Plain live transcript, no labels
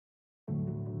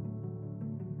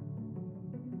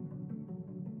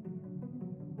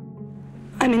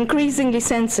I'm increasingly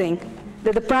sensing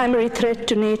that the primary threat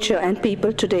to nature and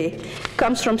people today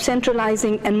comes from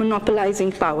centralizing and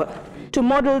monopolizing power. To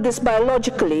model this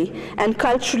biologically and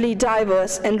culturally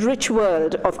diverse and rich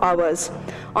world of ours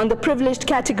on the privileged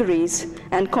categories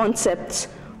and concepts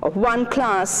of one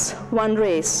class, one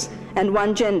race, and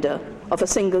one gender of a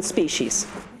single species.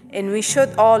 And we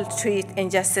should all treat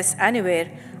injustice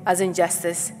anywhere as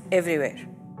injustice everywhere.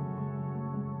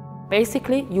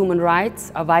 Basically, human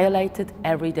rights are violated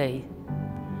every day.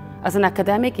 As an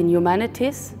academic in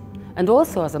humanities, and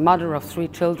also as a mother of 3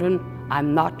 children,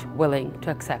 I'm not willing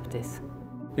to accept this.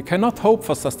 We cannot hope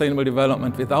for sustainable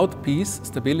development without peace,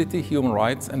 stability, human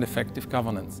rights and effective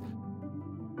governance.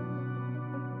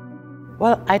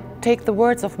 Well, I take the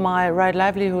words of my Right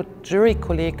Livelihood Zurich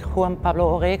colleague, Juan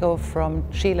Pablo Orrego from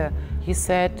Chile. He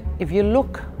said, if you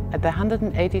look at the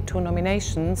 182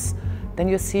 nominations, then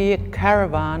you see a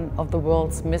caravan of the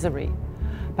world's misery.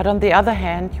 But on the other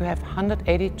hand, you have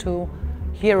 182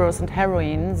 heroes and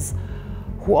heroines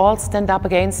who all stand up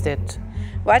against it.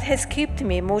 What has kept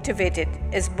me motivated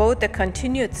is both the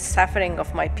continued suffering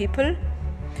of my people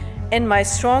and my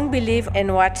strong belief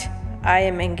in what I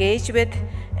am engaged with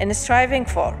and striving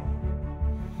for.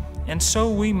 And so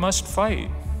we must fight,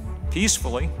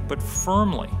 peacefully but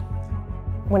firmly.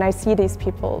 When I see these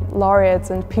people, laureates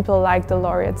and people like the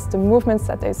laureates, the movements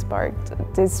that they sparked,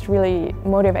 this really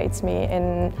motivates me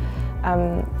in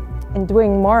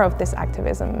doing more of this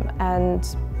activism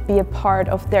and be a part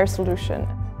of their solution.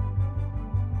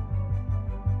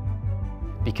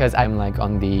 Because I'm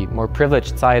on the more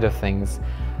privileged side of things,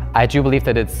 I do believe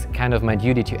that it's kind of my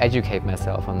duty to educate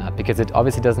myself on that, because it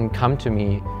obviously doesn't come to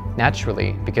me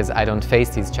naturally, because I don't face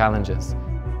these challenges.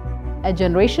 A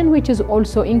generation which is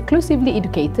also inclusively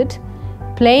educated,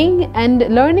 playing and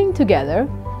learning together,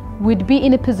 would be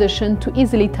in a position to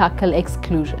easily tackle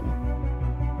exclusion.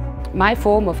 My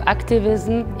form of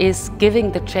activism is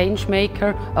giving the change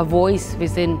maker a voice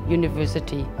within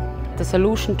university. The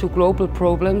solution to global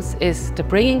problems is the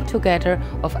bringing together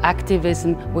of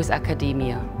activism with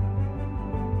academia.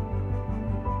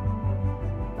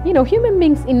 You know, human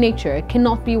beings in nature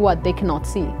cannot be what they cannot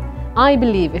see. I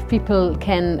believe if people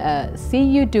can see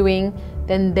you doing,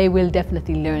 then they will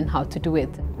definitely learn how to do it.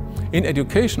 In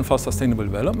education for sustainable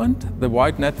development, the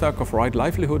wide network of Right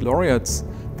Livelihood laureates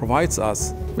provides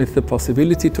us with the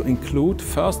possibility to include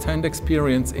first-hand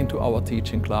experience into our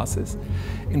teaching classes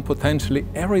in potentially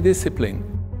every discipline.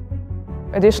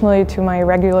 Additionally to my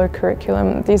regular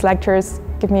curriculum, these lectures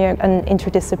give me an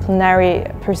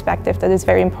interdisciplinary perspective that is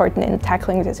very important in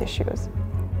tackling these issues.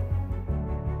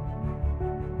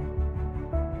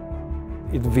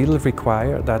 It will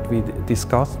require that we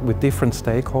discuss with different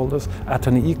stakeholders at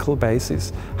an equal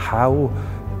basis how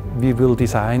we will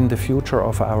design the future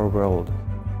of our world.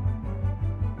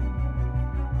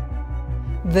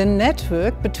 The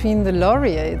network between the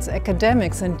laureates,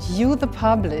 academics and you, the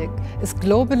public, is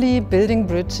globally building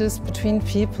bridges between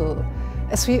people,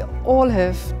 as we all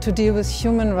have to deal with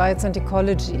human rights and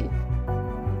ecology.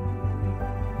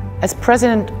 As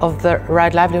president of the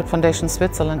Right Livelihood Foundation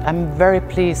Switzerland, I'm very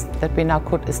pleased that we now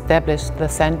could establish the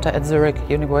center at Zurich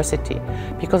University,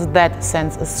 because that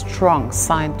sends a strong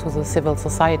sign to the civil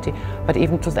society, but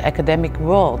even to the academic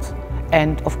world,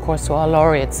 and of course to our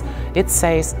laureates. It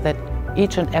says that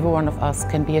each and every one of us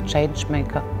can be a change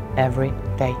maker every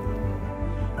day.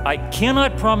 I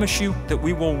cannot promise you that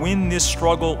we will win this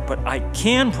struggle, but I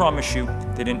can promise you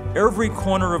that in every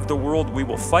corner of the world we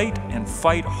will fight and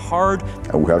fight hard.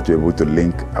 And we have to be able to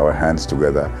link our hands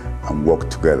together and work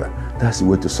together. That's the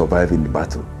way to survive in the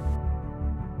battle.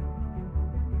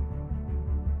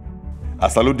 I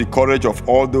salute the courage of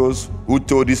all those who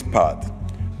took this path.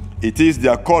 It is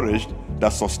their courage that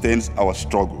sustains our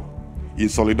struggle. In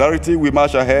solidarity, we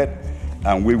march ahead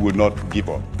and we will not give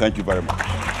up. Thank you very much.